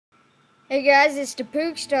Hey guys, it's the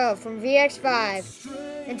Pook Stuff from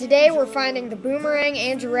VX5, and today we're finding the Boomerang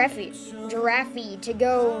and Giraffey to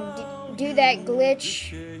go do that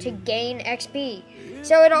glitch to gain XP.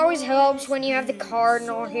 So it always helps when you have the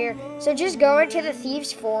cardinal here. So just go into the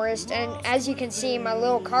Thieves' Forest, and as you can see, my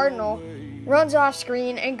little cardinal runs off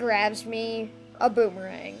screen and grabs me a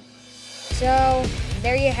boomerang. So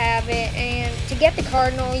there you have it, and to get the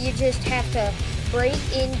cardinal, you just have to break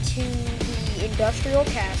into the industrial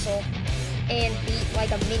castle and beat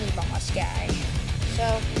like a mini boss guy.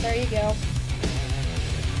 So there you go.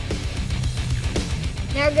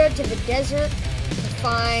 Now go to the desert to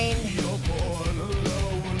find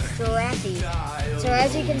Giraffey. So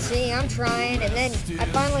as you can see, I'm trying, and then I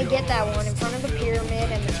finally get that one in front of the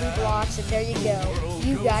pyramid and the 2 blocks, and there you go.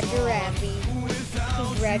 You got Giraffey.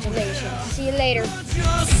 Congratulations. See you later.